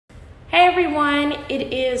Hey everyone,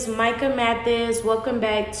 it is Micah Mathis. Welcome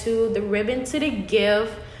back to the Ribbon to the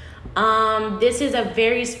Gift. This is a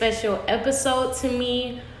very special episode to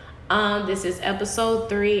me. This is episode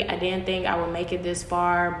 3. I didn't think I would make it this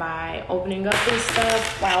far by opening up this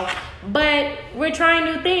stuff. Wow. But we're trying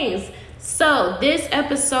new things. So this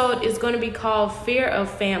episode is going to be called Fear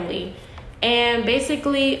of Family. And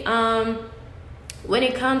basically, when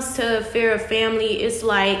it comes to fear of family, it's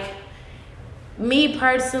like, me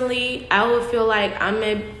personally, I would feel like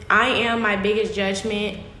I am my biggest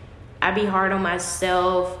judgment. I be hard on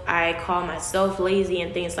myself. I call myself lazy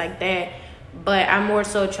and things like that. But I more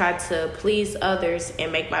so try to please others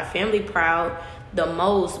and make my family proud the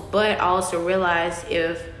most. But I also realize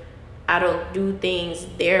if I don't do things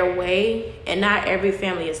their way, and not every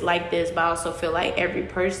family is like this, but I also feel like every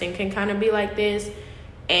person can kind of be like this.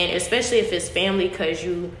 And especially if it's family, because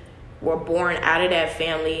you were born out of that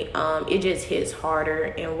family, it just hits harder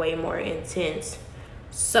and way more intense.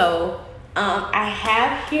 So I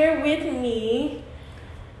have here with me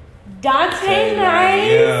Dante Knight.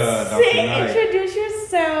 Yeah, Dante Knight. Introduce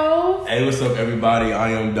yourself. Hey, what's up, everybody?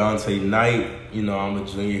 I am Dante Knight. I'm a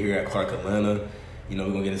junior here at Clark Atlanta. We're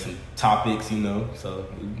going to get into some topics, so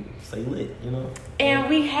we can stay lit, And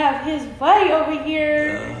we have his buddy over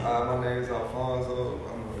here. Hi, my name is Alfonso.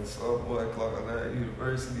 I'm a sophomore at Clark Atlanta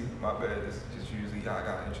University. My bad, this is just usually how I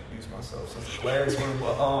got to introduce myself since the last one.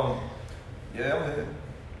 But, yeah, I'm here.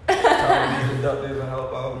 Trying to be productive and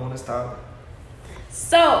help out on this topic.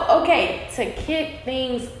 So, okay, to kick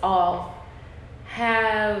things off,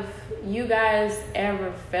 have you guys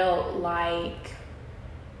ever felt like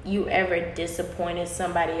you ever disappointed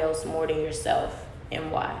somebody else more than yourself,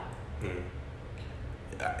 and why?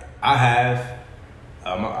 I have.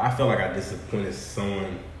 I feel like I disappointed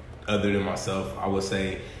someone other than myself. I would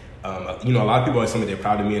say, a lot of people always tell me they're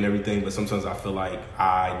proud of me and everything, but sometimes I feel like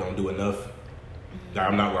I don't do enough. Like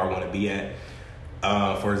I'm not where I want to be at.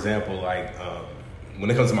 For example, when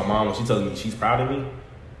it comes to my mom, when she tells me she's proud of me,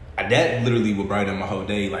 that literally will brighten my whole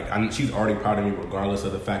day. She's already proud of me regardless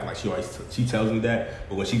of the fact, she tells me that.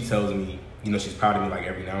 But when she tells me, she's proud of me,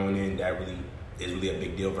 every now and then, that really is really a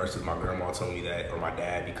big deal versus my grandma telling me that, or my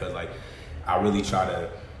dad, because I really try to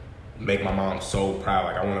make my mom so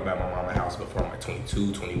proud. I want to buy my mom a house before I'm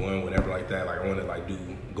 22, 21, whatever like that. I want to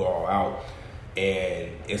go all out. And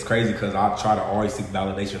it's crazy because I try to always seek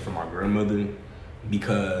validation from my grandmother,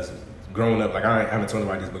 because growing up, I haven't told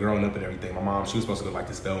about this, but growing up and everything, my mom, she was supposed to go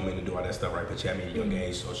to Spelman and do all that stuff, right? But she had me at a young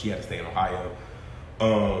age, so she had to stay in Ohio.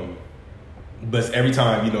 But every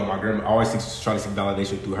time, my grandma, I always try to seek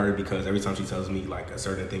validation through her, because every time she tells me a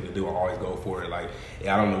certain thing to do, I always go for it. I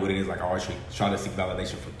don't know what it is. I always try to seek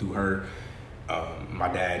validation through her, my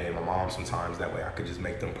dad and my mom sometimes. That way I could just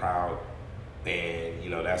make them proud.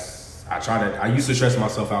 And, I used to stress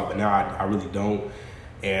myself out, but now I really don't.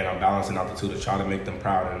 And I'm balancing out the two, to try to make them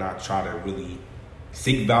proud and not try to really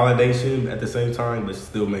seek validation at the same time, but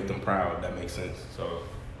still make them proud, if that makes sense. So,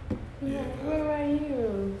 yeah. What about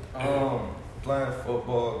you? Playing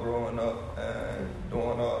football, growing up, and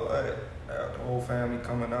doing all that. The whole family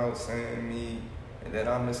coming out, seeing me, and then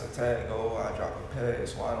I miss a tackle, I drop a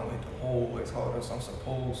pass, so I don't hit the hole as hard as I'm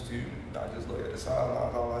supposed to. I just look at the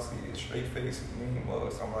sideline, all I see is straight faces, mean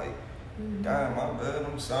mugs. I'm like, damn, my bad,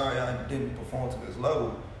 I'm sorry I didn't perform to this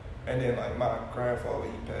level. And then my grandfather,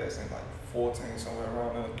 he passed in 14, somewhere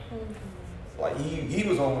around there. He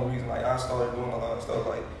was the only reason I started doing a lot of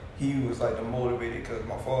stuff. He was the motivated, because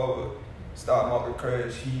my father, stock market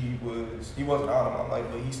crash, he wasn't out of my life,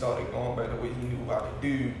 but he started going back to what he knew how to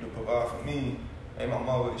do to provide for me. And my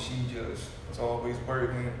mother, she just was always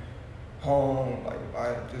working home.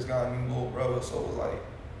 I just got a new little brother, so it was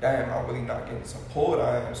damn, I'm really not getting the support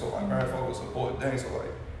I am. So my grandfather supported things. So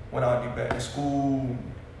when I be back in school,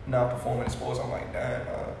 not performing in sports, I'm damn,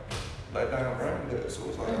 let down granddad. So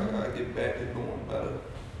it's I gotta get back to doing better.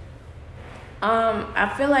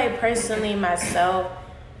 I feel like personally myself,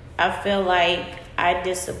 I feel like I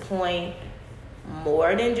disappoint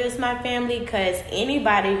more than just my family, because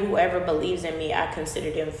anybody who ever believes in me, I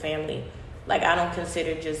consider them family. I don't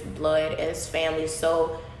consider just blood as family.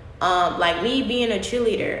 So me being a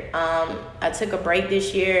cheerleader, I took a break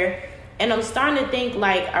this year, and I'm starting to think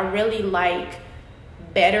I really like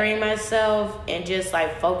bettering myself and just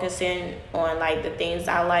focusing on the things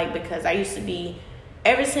I like, because I used to be,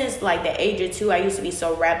 ever since the age of 2, I used to be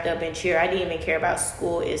so wrapped up in cheer. I didn't even care about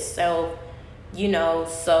school itself,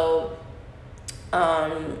 so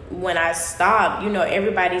when I stopped,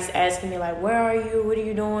 everybody's asking me where are you, what are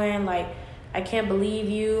you doing, I can't believe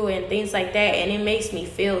you, and things like that. And it makes me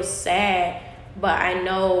feel sad, but I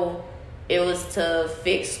know it was to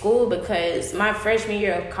fix school, because my freshman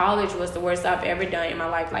year of college was the worst I've ever done in my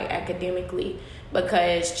life, like academically,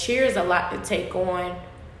 because cheer is a lot to take on.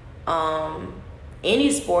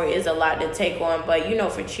 Any sport is a lot to take on, but you know,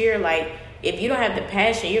 for cheer, like, if you don't have the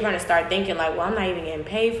passion, you're going to start thinking like, well, I'm not even getting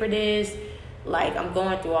paid for this. Like, I'm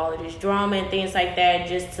going through all of this drama and things like that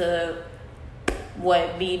just to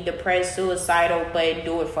be depressed, suicidal, but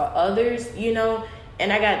do it for others, you know.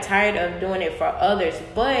 And I got tired of doing it for others,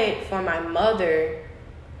 but for my mother,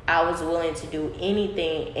 I was willing to do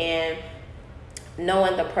anything. And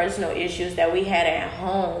knowing the personal issues that we had at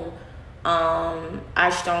home, I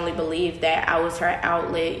strongly believe that I was her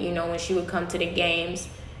outlet. You know, when she would come to the games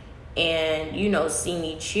and, you know, see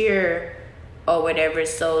me cheer or whatever.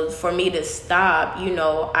 So for me to stop, you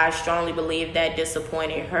know, I strongly believe that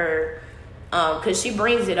disappointed her, because she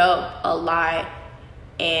brings it up a lot.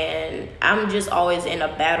 And I'm just always in a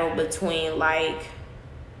battle between, like,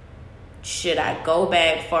 should I go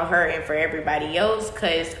back for her and for everybody else?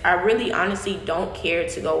 Because I really honestly don't care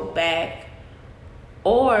to go back.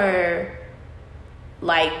 Or,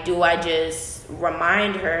 like, do I just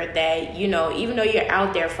remind her that, you know, even though you're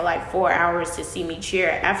out there for like 4 hours to see me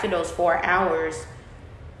cheer, after those 4 hours,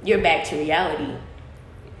 you're back to reality.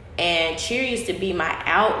 And cheer used to be my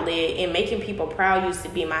outlet, and making people proud used to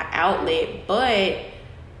be my outlet. But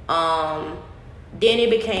then it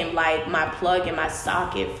became like my plug and my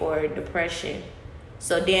socket for depression.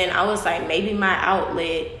 So then I was like, maybe my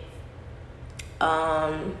outlet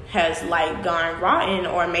has like gone rotten,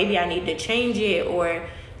 or maybe I need to change it, or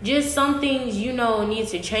just some things, you know, need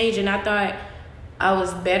to change. And I thought I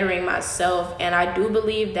was bettering myself, and I do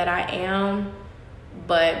believe that I am.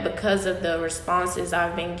 But because of the responses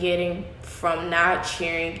I've been getting from not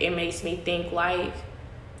cheering, it makes me think like,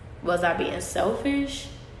 was I being selfish?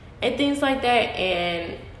 And things like that.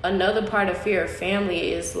 And another part of fear of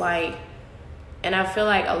family is like, and I feel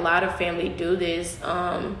like a lot of family do this,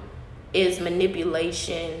 is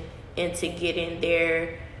manipulation into getting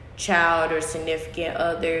their child or significant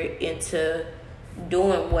other into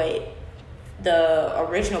doing what the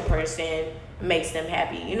original person makes them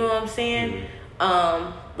happy. You know what I'm saying?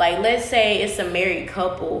 Like, let's say it's a married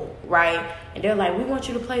couple, right? And they're like, we want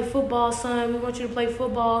you to play football, son. We want you to play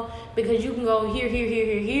football because you can go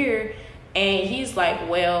here. And he's like,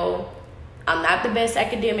 well, I'm not the best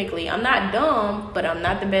academically. I'm not dumb, but I'm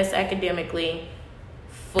not the best academically.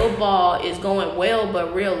 Football is going well,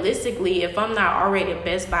 but realistically, if I'm not already the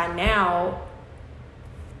best by now,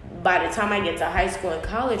 by the time I get to high school and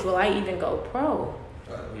college, will I even go pro?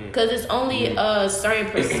 Because it's only a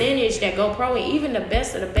certain percentage that go pro, and even the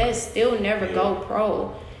best of the best still never go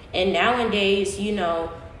pro. And nowadays, you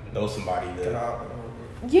know somebody that.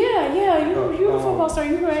 You're a football star.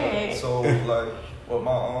 You right. So like, what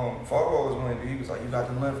my father always wanted to do, he was like, you got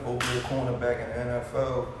the left over the cornerback in the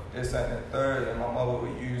NFL, this, that, and the third. And my mother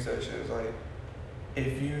would use that shit. It's like,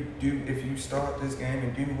 if you start this game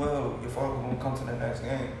and do well, your father gonna come to the next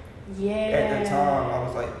game. Yeah. At the time, I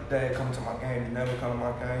was like, Dad, come to my game. You never come to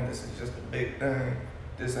my game. This is just a big thing.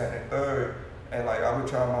 This, that, and the third. And like, I would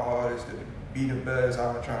try my hardest to be the best.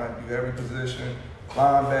 I would try to do every position.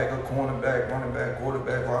 Linebacker, cornerback, running back,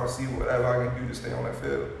 quarterback, wide receiver, whatever I can do to stay on that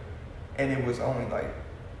field. And it was only like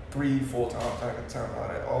 3-4 times I could turn out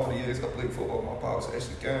that. All the years I played football, my pops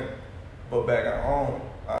actually came. But back at home,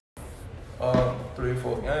 3 or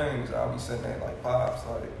 4 games, I'll be sitting there like, Pops,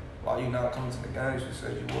 like, why you not coming to the games? You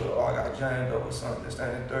said you would. Oh, I got jammed up or something. This,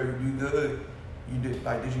 that, and the third. You good? You did,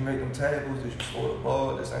 like, did you make them tackles? Did you score the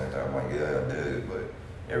ball? This, that, and the third. I'm like, yeah, I did. But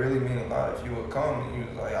it really mean a lot if you would come and you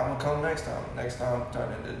was like, I'm gonna come next time. Next time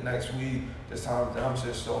turn into next week. This time I'm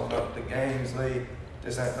just showing up. The game's late.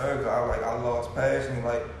 This, that, and the third. I lost passion.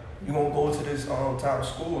 Like, you gonna go to this type of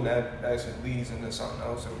school, and that actually leads into something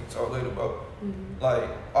else that we can talk later about. Mm-hmm. Like,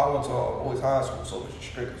 I went to a boys' high school, so it was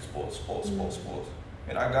strictly sports.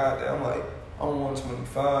 And I got there, I'm like, I'm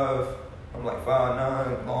 125, I'm like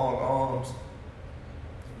 5'9", long arms.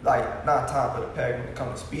 Like, not top of the pack when it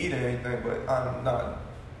comes to speed or anything, but I'm not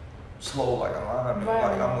slow like a lineman. Right.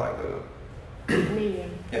 Like, I'm like a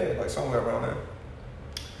medium. Yeah, like somewhere around there.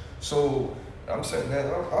 So I'm sitting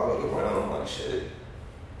there, I look around, I'm like, shit.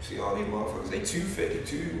 See all these motherfuckers, they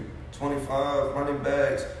 250, 225 running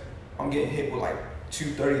backs. I'm getting hit with like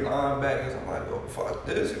 230 linebackers. I'm like, oh, fuck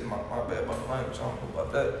this. My bad about the language, I don't know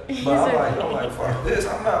about that. But I'm like, fuck this.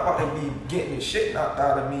 I'm not about to be getting this shit knocked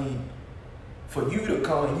out of me for you to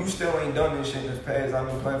come and you still ain't done this shit in this past. I've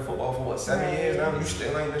been playing football for 7 years now. You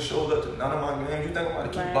still ain't been showed up to none of my games. You think I'm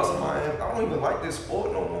about to keep busting my ass? I don't even like this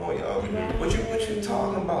sport no more, yo. What you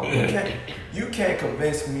talking about? You can't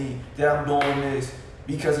convince me that I'm doing this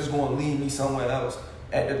because it's going to lead me somewhere else.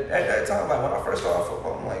 at that time, like when I first started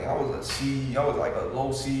football, I'm like, I was a C, I was like a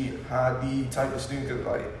low C, high D type of student, because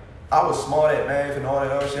like I was smart at math and all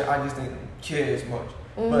that other shit. I just didn't care as much.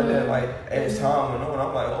 But then like as time went on,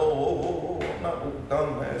 I'm like, oh, I'm not a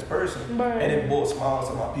dumb ass person. Right. And it brought smiles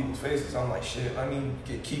to my people's faces. I'm like, shit, I mean,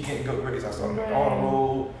 keep getting good grades. I started getting on the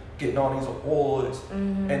road, getting all these awards,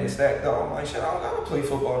 and it stacked up. I'm like, shit, I don't gotta play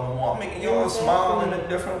football no more. I'm making y'all smile in a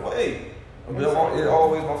different way. But it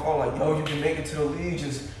always my fault. Like, yo, you can make it to the league.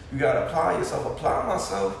 Just you gotta apply yourself. Apply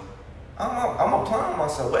myself. I'm applying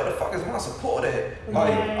myself. Where the fuck is my support at?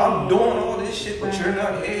 Like, I'm doing all this shit, but you're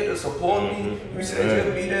not here to support me. You said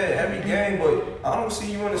you'll be there every game, but I don't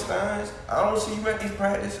see you in the stands. I don't see you at these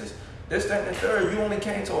practices. This, that, and the third. You only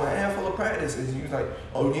came to a handful of practices. You was like,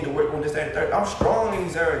 oh, you need to work on this, that, and the third. I'm strong in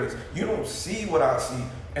these areas. You don't see what I see.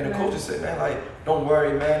 And the coach is sitting there like, don't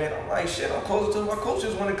worry, man. And I'm like, shit, I'm closer to my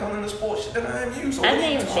coaches when it comes into sports shit than I am you. So I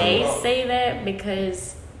think they say that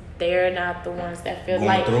because they're not the ones that feel going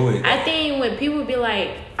like through it. I think when people be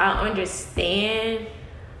like, I understand,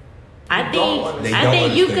 I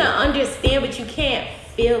think you can understand, but you can't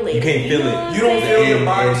feel it. You can't feel it. You don't feel your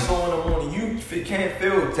body sore in the morning. You can't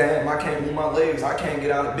feel, damn, I can't move my legs. I can't get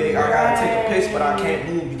out of bed. I gotta take a piss, but I can't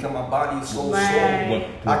move because my body is so sore.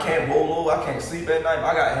 I can't roll over. I can't sleep at night.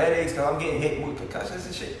 I got headaches because I'm getting hit with concussions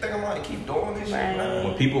and shit. You think I'm gonna keep doing this shit, man?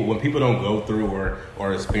 When people don't go through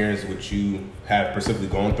or experience what you have specifically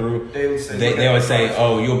gone through, they always say,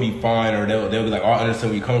 oh, you'll be fine, or they'll be like, oh, I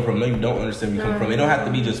understand where you're coming from. No, you don't understand where you're coming from. It don't have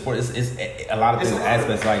to be just sports. It's a lot of things,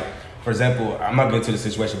 aspects. Like, for example, I'm not getting to the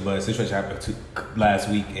situation, but a situation happened last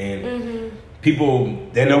week, and people,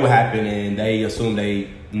 they know what happened, and they assume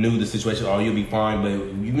they knew the situation. Oh, you'll be fine, but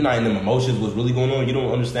you're not in them emotions. What's really going on? You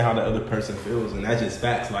don't understand how the other person feels, and that's just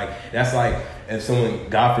facts. Like, that's like if someone,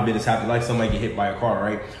 God forbid, this happened, like somebody get hit by a car,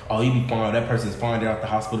 right? Oh, you'll be fine. That person's fine. They're at the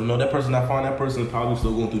hospital. No, that person's not fine. That person's probably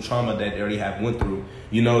still going through trauma that they already have went through.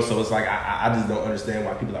 You know, so it's like I just don't understand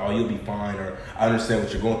why people are like, oh, you'll be fine, or I understand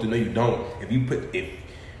what you're going through. No, you don't.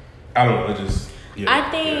 I don't know. It just. Yeah, I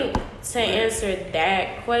think to answer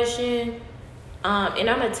that question. And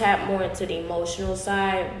I'm going to tap more into the emotional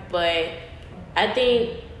side, but I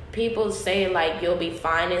think people say, like, you'll be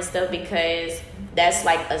fine and stuff because that's,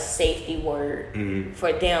 like, a safety word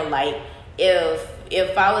for them. Like,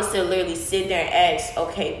 if I was to literally sit there and ask,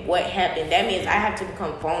 okay, what happened? That means I have to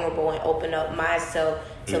become vulnerable and open up myself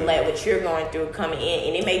to let what you're going through come in,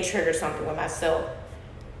 and it may trigger something with myself,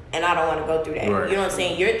 and I don't want to go through that. Right. You know what I'm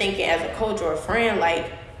saying? You're thinking as a coach or a friend,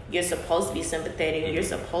 like, you're supposed to be sympathetic. You're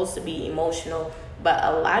supposed to be emotional. But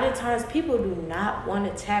a lot of times people do not want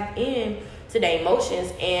to tap in to their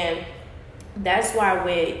emotions. And that's why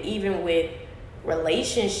even with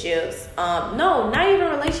relationships, no, not even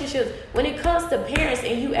relationships. When it comes to parents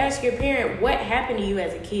and you ask your parent, what happened to you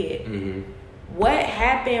as a kid? What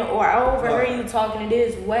happened? Or I overheard you talking to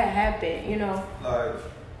this. What happened? You know? Like,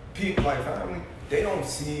 people, like family, they don't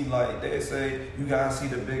see, like, they say, you gotta see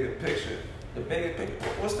the bigger picture. The bigger picture.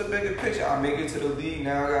 What's the bigger picture? I make it to the league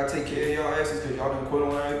now. I gotta take care of y'all asses because y'all done quit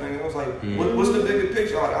on everything. It was like, what's the bigger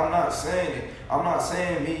picture? Like, I'm not saying it. I'm not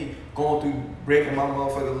saying me going through breaking my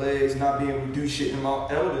motherfucking legs, not being able to do shit in my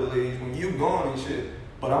elderly age when you gone and shit.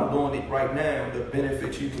 But I'm doing it right now to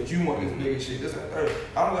benefit you because you want this bigger shit. This and that.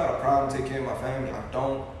 I don't got a problem taking care of my family. I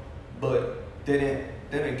don't. But then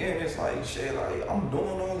again, it's like, shit, like, I'm doing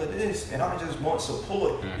all of this and I just want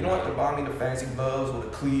support. You don't have to buy me the fancy gloves or the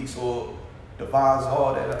cleats or the visor,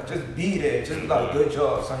 all that. Just be there. Just like, good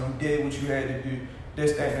job, son. You did what you had to do.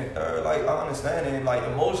 This, that, and the third. Like, I understand it. And, like,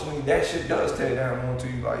 emotionally, that shit does tear down onto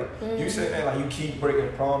you. Like, you sitting there, like, you keep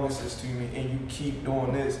breaking promises to me and you keep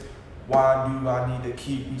doing this. Why do I need to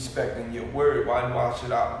keep respecting your word? Why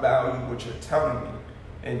should I value what you're telling me?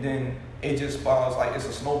 And then it just follows, like, it's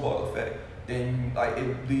a snowball effect. Then, like,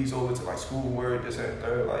 it leads over to, like, schoolwork, this, and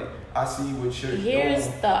third. Like, I see what you're doing. Here's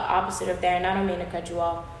the opposite of that, and I don't mean to cut you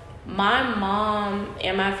off. My mom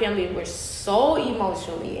and my family were so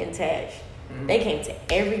emotionally attached. They came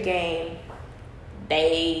to every game.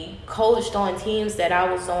 They coached on teams that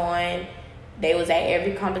I was on. They was at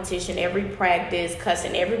every competition, every practice,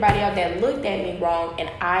 cussing everybody out that looked at me wrong,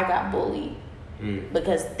 and I got bullied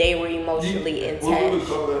because they were emotionally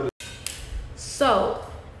attached. So,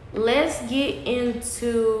 let's get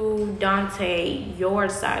into, Dante, your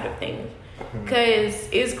side of things. Because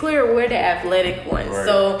it's clear we're the athletic ones. Right.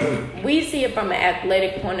 So we see it from an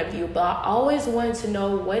athletic point of view. But I always wanted to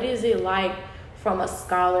know, what is it like from a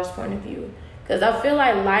scholar's point of view? Because I feel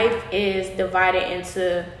like life is divided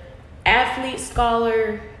into athlete,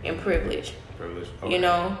 scholar, and privilege. Okay. You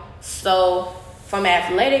know? So from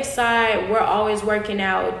athletic side, we're always working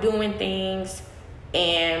out, doing things.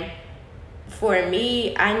 And for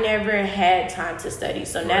me, I never had time to study.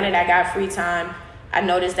 So now that I got free time, I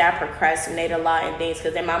noticed that I procrastinate a lot in things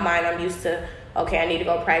because in my mind I'm used to, okay, I need to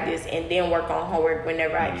go practice and then work on homework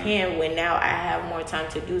whenever I can, when now I have more time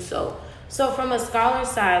to do so. So from a scholar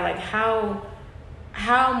side, like how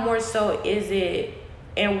more so is it,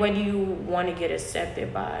 and what do you want to get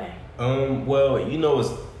accepted by? Well, I'm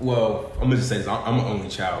gonna just say this, I'm an only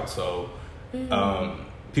child, so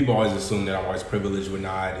people always assume that I'm always privileged with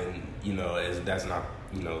not, and that's not,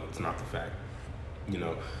 it's not the fact.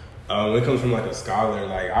 When it comes from like a scholar,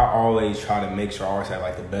 like I always try to make sure I always have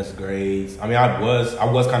like the best grades. I mean, I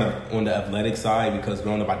was kind of on the athletic side because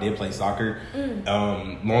growing up I did play soccer.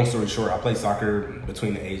 Long story short, I played soccer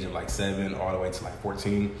between the age of like 7 all the way to like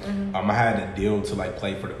 14. I had a deal to like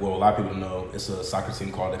play for a lot of people know it's a soccer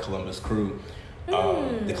team called the Columbus Crew.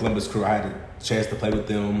 The Columbus Crew, I had a chance to play with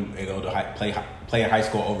them and go to play in high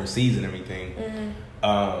school overseas and everything.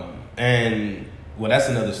 And well, that's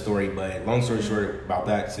another story, but long story short about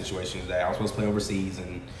that situation is that I was supposed to play overseas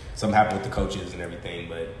and something happened with the coaches and everything,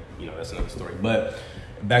 but that's another story. But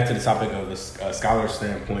back to the topic of the scholar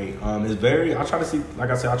standpoint, it's very, I try to seek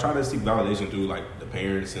validation through like the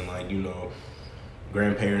parents and like,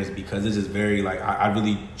 grandparents, because it's just very like, I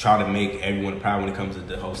really try to make everyone proud when it comes to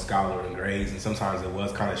the whole scholar and grades. And sometimes it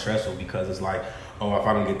was kind of stressful because it's like, oh, if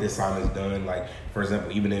I don't get this assignments done, like for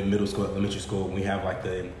example, even in middle school, elementary school, we have like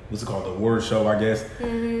the award show, I guess,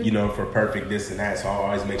 for perfect this and that. So I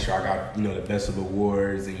always make sure I got, the best of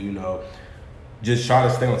awards and, just try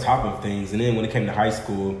to stay on top of things. And then when it came to high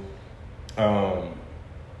school,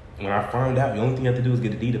 when I found out the only thing you have to do is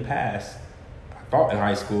get a D to pass, I thought in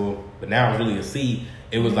high school, but now it's really a C.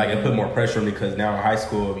 It was like, it put more pressure on me because now in high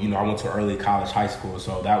school, I went to early college high school.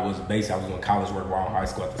 So that was basically, I was doing college work while in high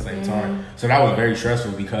school at the same time. So that was very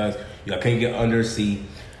stressful because I couldn't get under a C.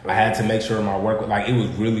 I had to make sure my work, like it was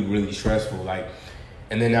really, really stressful. Like,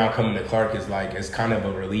 and then now coming to Clark is like, it's kind of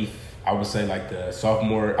a relief. I would say like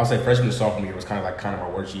freshman to sophomore year was kind of my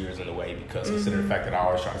worst years in a way because consider the fact that I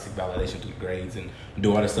always try to seek validation through grades and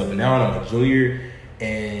do all this stuff. But now I'm a junior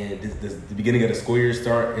and the beginning of the school year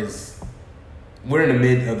we're in the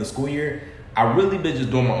mid of the school year. I really been just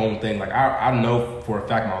doing my own thing. Like I know for a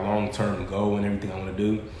fact my long-term goal and everything I want to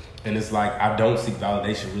do. And it's like, I don't seek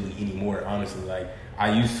validation really anymore, honestly. Like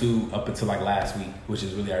I used to up until like last week, which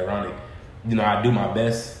is really ironic. I do my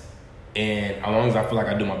best. And as long as I feel like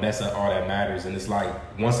I do my best, that's all that matters. And it's like,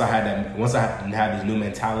 once I have this new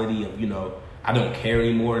mentality of, I don't care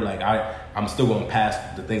anymore. Like I'm still going to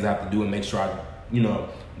pass the things I have to do and make sure I,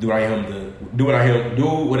 do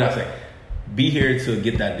what I say. Be here to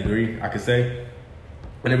get that degree, I could say,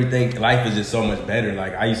 and everything. Life is just so much better.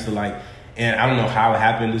 Like I used to and I don't know how it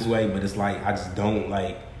happened this way, but it's like I just don't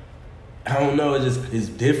I don't know. It's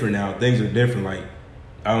different now. Things are different. Like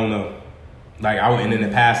I don't know. Like and in the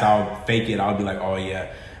past I'll fake it. I'll be like, oh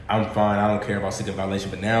yeah, I'm fine. I don't care about seeking validation.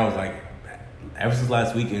 But now it's like, ever since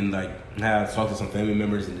last weekend, like I have talked to some family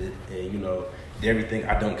members and everything,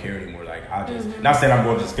 I don't care anymore. Like I just not saying I'm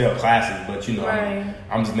going to just fail classes, but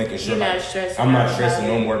I'm just making sure I'm not stressing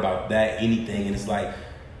no more about that anything. And it's like,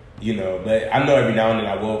 but I know every now and then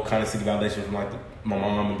I will kind of seek validation from like my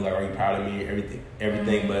mom and be like, are you proud of me?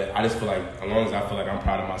 Everything. But I just feel like as long as I feel like I'm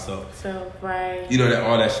proud of myself, so right, that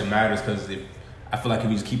all that shit matters. Because I feel like if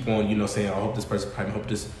you just keep on, saying, I hope this person, I hope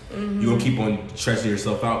this, you're gonna keep on stressing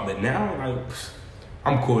yourself out. But now, like,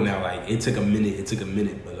 I'm cool now. Like it took a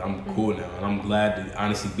minute, but I'm cool now, and I'm glad to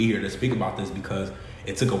honestly be here to speak about this because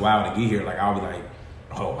it took a while to get here. Like I'll be like,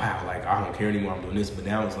 oh wow, like I don't care anymore. I'm doing this, but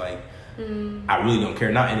now it's like I really don't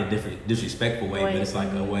care. Not in a disrespectful way, but it's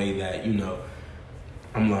like a way that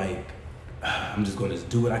I'm like, I'm just gonna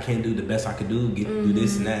do what I can do, the best I can do, do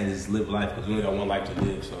this and that, and just live life because we only got one life to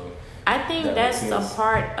live. So I think that's a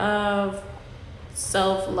part of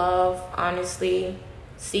self-love, honestly.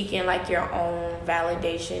 Seeking like your own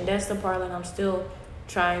validation. That's the part that I'm still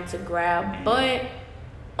trying to grab. But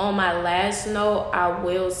on my last note, I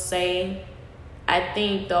will say I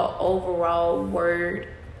think the overall word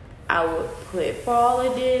I would put for all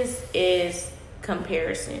of this is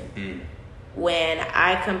comparison. When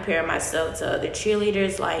I compare myself to other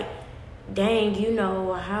cheerleaders, like, dang,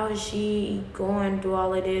 how is she going through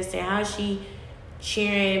all of this and how is she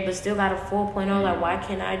cheering but still got a 4.0? Like, why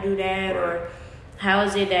can't I do that? Or how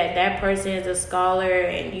is it that person is a scholar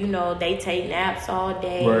and, they take naps all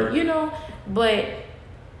day, But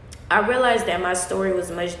I realized that my story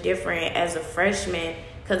was much different as a freshman.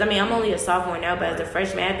 Because, I'm only a sophomore now, but as a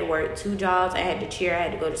freshman, I had to work 2 jobs. I had to cheer. I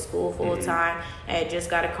had to go to school full time. I had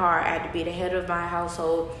just got a car. I had to be the head of my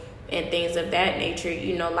household and things of that nature.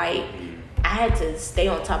 I had to stay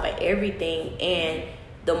on top of everything. And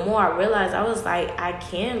the more I realized, I was like, I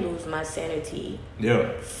can lose my sanity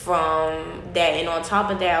from that. And on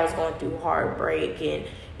top of that, I was going through heartbreak and,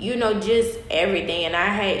 you know, just everything. And I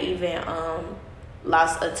had even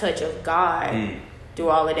lost a touch of God through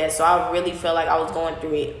all of that. So I really felt like I was going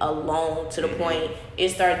through it alone, to the point it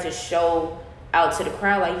started to show out to the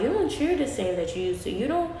crowd. Like, you don't cheer the same that you used to. You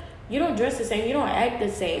don't dress the same. You don't act the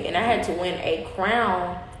same. And I had to win a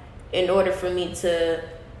crown in order for me to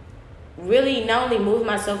really not only move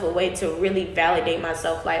myself away, to really validate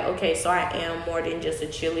myself. Like, okay, so I am more than just a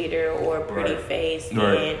cheerleader or a pretty face.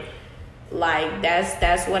 And like,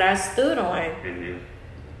 that's what I stood on.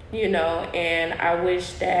 You know, and I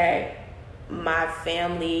wish that my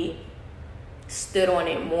family stood on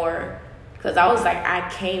it more, because I was like, I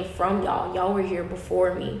came from y'all were here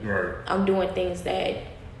before me. I'm doing things that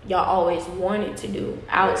y'all always wanted to do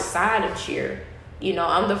outside of cheer. You know,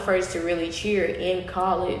 I'm the first to really cheer in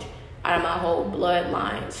college out of my whole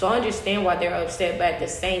bloodline, so I understand why they're upset. But at the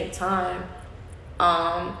same time,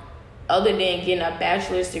 other than getting a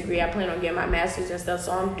bachelor's degree, I plan on getting my master's and stuff,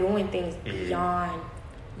 so I'm doing things beyond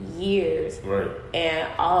years, and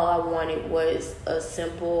all I wanted was a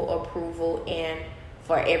simple approval and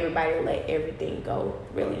for everybody to let everything go,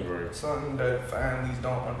 really. Something that families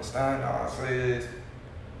don't understand, I say, is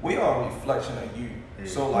we are a reflection of you.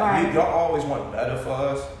 So like, y'all always want better for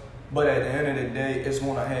us, but at the end of the day, it's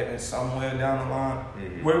going to happen somewhere down the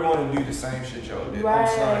line. We're going to do the same shit y'all did. I'm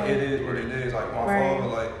sorry, it is what it is. Like, my father,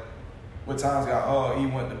 like, when times got hard, he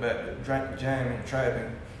went to bed, drank, jamming,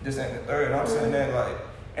 trapping, this and the third. And I'm saying that, like,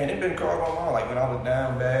 and it been called my mom. Like, when I was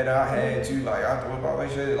down bad, I had to, like, I thought about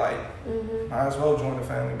that shit, like, might as well join the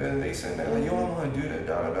family business. They said that, like, you don't want to do that,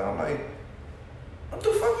 da da da. I'm like, what the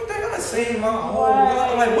fuck you think I done seen my whole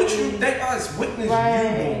life? Like, what you think I just witnessed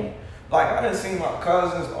you doing? Like, I done seen my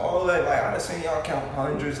cousins, all that. Like, I done seen y'all count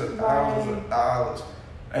hundreds of thousands of dollars.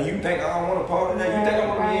 And you think I don't want to part of that? You think I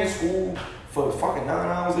want to be in school for fucking 9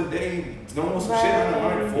 hours a day, doing some shit I done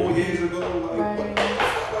learned 4 years ago? Like, what the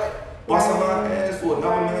fuck? Like, busting my ass for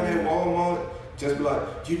another man at Walmart, just be like,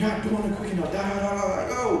 you're not doing it quick enough, da da da da. Like,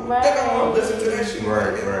 oh, think I want to listen to that shit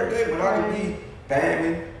when I could be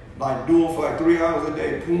bamming, like, doing for like 3 hours a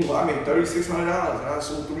day. Boom, I made $3,600 and I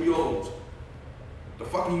sold 3 O's. The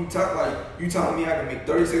fuck are you talking? Like, you telling me I can make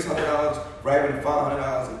 $3,600 rather than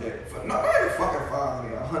 $500 a day? Not even fucking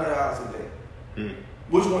 $500, $100 a day.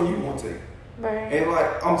 Which one you want to take? And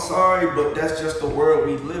like, I'm sorry, but that's just the world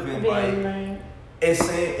we live in. Like,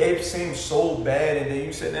 it seems so bad, and then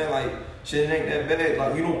you sit there like, shit ain't that bad.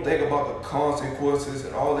 Like, you don't think about the consequences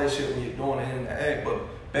and all that shit when you're doing it in the act. But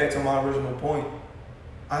back to my original point,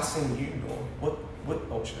 I seen you doing it.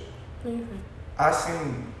 Oh shit. I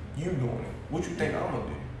seen you doing it. What you think I'm gonna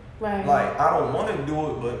do? Like, I don't want to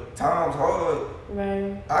do it, but time's hard.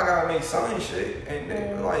 I gotta make some shit, and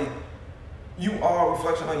then, like, you are a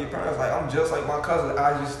reflection of your parents. Like, I'm just like my cousin.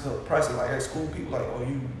 I just suppress it. Like, at school, people like, oh,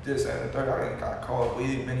 you this and the third. I got called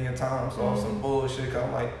weird many a times on some bullshit. Cause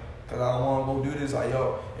I'm like, cause I don't want to go do this. Like,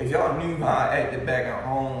 yo, if y'all knew how I acted back at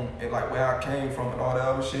home and like where I came from and all that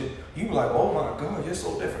other shit, you be like, oh my God, you're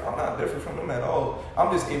so different. I'm not different from them at all.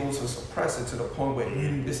 I'm just able to suppress it to the point where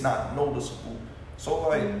it's not noticeable. So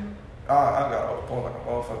like, I got off the point like a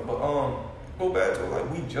motherfucker. But go back to it,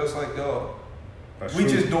 like, we just like y'all. We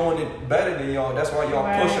just doing it better than y'all. That's why y'all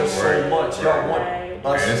push us so much. Y'all want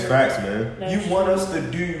us. That's facts, man. You want us to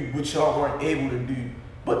do what y'all weren't able to do.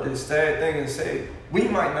 But the sad thing is, say, we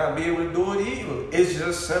might not be able to do it either. It's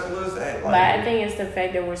just simple as that. Like, but I think it's the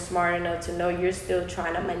fact that we're smart enough to know you're still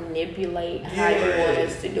trying to manipulate how you want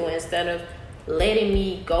us to do it, instead of letting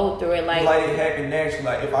me go through it. Like it happen naturally.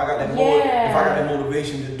 Like, if I got that if I got that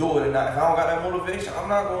motivation to do it or not. If I don't got that motivation, I'm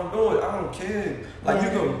not gonna do it. I don't care. Like, you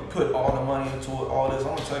can put all the money into it, all this.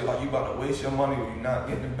 I'm gonna tell you, like, you about to waste your money or you're not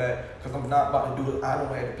getting it back, because I'm not about to do it. I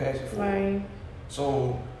don't have the passion for it.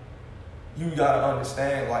 So you gotta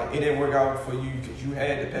understand, like, it didn't work out for you because you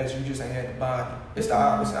had the passion, you just ain't had the body. It's the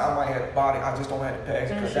opposite. I might have the body, I just don't have the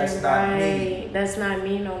passion, because that's not me. That's not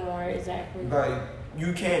me no more, exactly. Like,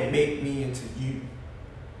 you can't make me into you.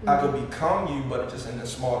 I could become you, but just in a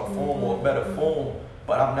smarter form or a better form.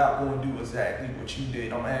 But I'm not going to do exactly what you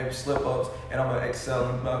did. I'm going to have slip-ups, and I'm going to excel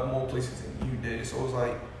in more places than you did. So it's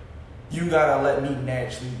like, you got to let me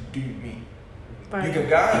naturally do me. You can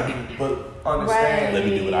guide me, but understand. Let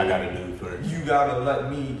me do what I got to do first. You got to let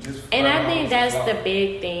me just... And I think that's the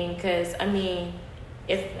big thing, because, I mean,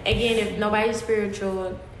 if nobody's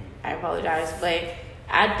spiritual, I apologize, but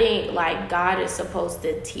I think, like, God is supposed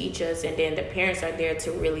to teach us, and then the parents are there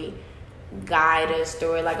to really guide us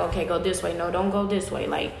through it. Like, okay, go this way. No, don't go this way.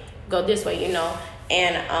 Like, go this way, you know.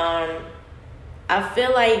 And I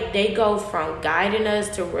feel like they go from guiding us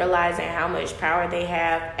to realizing how much power they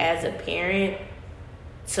have as a parent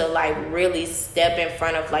to like really step in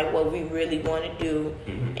front of like what we really want to do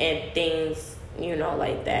and things, you know,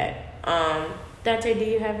 like that. Dante, do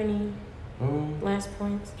you have any last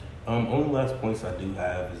points? Only last points I do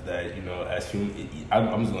have is that, you know, as human,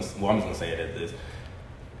 I'm just gonna say it as this.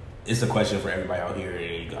 It's a question for everybody out here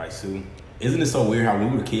and you guys too. Isn't it so weird how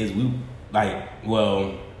when we were kids, we like,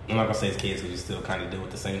 well, I'm not gonna say it's kids because we still kind of deal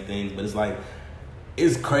with the same things, but it's like,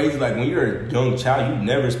 it's crazy. Like when you're a young child, you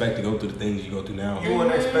never expect to go through the things you go through now. You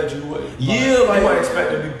wouldn't expect you would. Yeah, like you wouldn't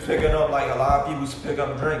expect to be picking up like a lot of people pick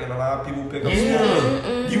up drinking, a lot of people pick up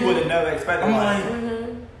smoking. You would have never expected. I'm like,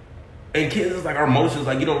 and kids, it's like our emotions,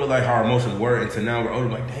 like you don't realize how our emotions were until now we're older.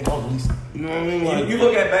 Like, dang, I was at least, you know what I mean? Like, you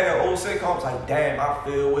look back at old sitcoms, like, damn, I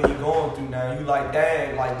feel what you're going through now. You like,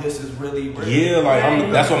 damn, like this is really. Yeah,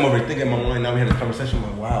 like that's what I'm overthinking in my mind. Now we had a conversation. I'm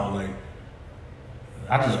like, wow, like.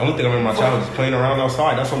 I don't think I remember my child just playing around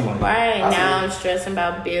outside. That's what I'm like. Right, now I'm stressing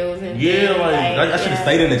about bills and things. Like I should have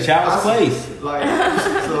stayed in the child's place. Like,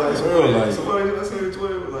 somebody I seen on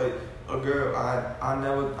Twitter was like, a girl,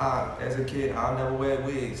 as a kid, I never wear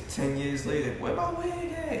wigs. 10 years later, where my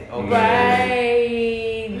wig at?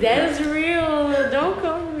 Okay. Right, that's real. Don't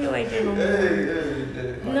come to me like that no more.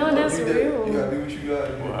 Hey. No, that's real. You gotta do what you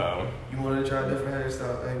gotta do. Wow. You wanna try different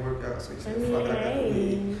hairstyles, ain't work out, so you say, fuck, I got the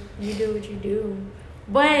hey, wig. you do what you do.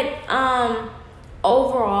 But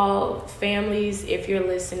overall, families, if you're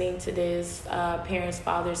listening to this, parents,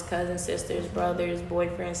 fathers, cousins, sisters, brothers,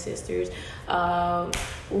 boyfriends, sisters,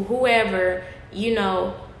 whoever, you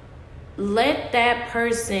know, let that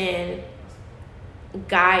person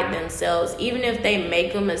guide themselves. Even if they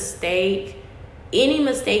make a mistake, any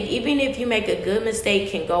mistake, even if you make a good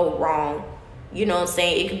mistake, can go wrong. You know what I'm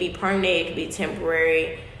saying? It could be permanent, it could be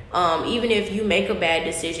temporary. Even if you make a bad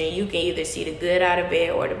decision, you can either see the good out of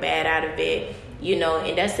it or the bad out of it, you know.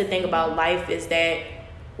 And that's the thing about life, is that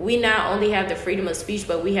we not only have the freedom of speech,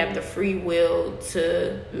 but we have the free will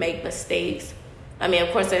to make mistakes. I mean,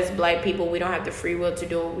 of course, as Black people, we don't have the free will to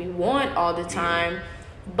do what we want all the time,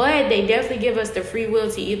 but they definitely give us the free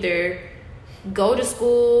will to either go to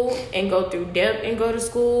school and go through debt and go to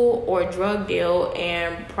school, or drug deal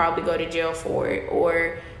and probably go to jail for it,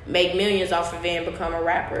 or make millions off of it and become a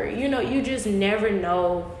rapper. You know, you just never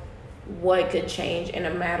know what could change in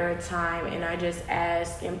a matter of time. And I just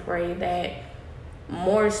ask and pray that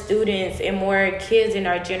more students and more kids in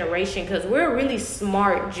our generation, because we're a really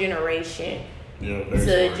smart generation,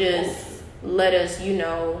 to just let us, you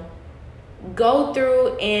know, go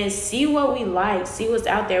through and see what we like, see what's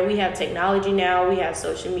out there. We have technology now, we have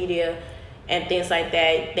social media and things like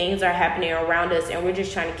that. Things are happening around us and we're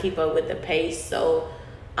just trying to keep up with the pace. So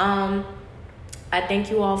I thank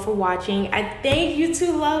you all for watching. I thank you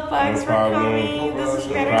to Love Bugs for coming. This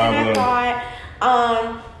is better than I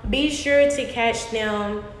thought. Be sure to catch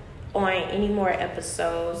them on any more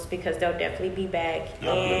episodes, because they'll definitely be back.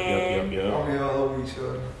 I'll be all over each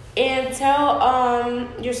other. And tell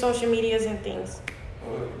your social medias and things.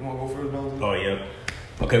 You want to go first, Nosy? Oh, yeah.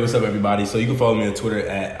 Okay, what's up, everybody? So you can follow me on Twitter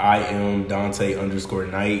at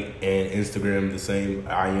IamDante_Knight, and Instagram the same,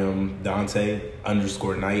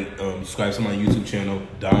 IamDante_Knight. Subscribe to my YouTube channel,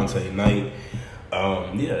 Dante Knight.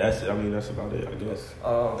 Yeah, that's about it, I guess.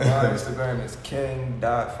 My Instagram is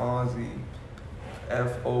king.fonzie,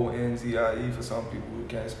 FONZIE for some people who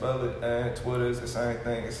can't spell it, and Twitter is the same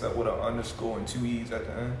thing except with an underscore and 2 E's at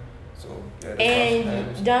the end. So yeah,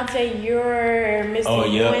 and Dante, you're Mr. Oh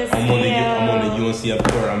yeah, UNCF. I'm on the UNCF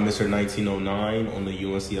court. I'm Mr. 1909 on the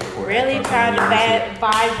UNCF court. Really trying to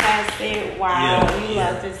bypass it. Wow, we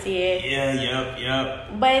love to see it. Yeah, yep.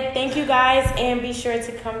 But thank you guys, and be sure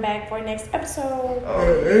to come back for next episode.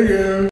 Oh, yeah.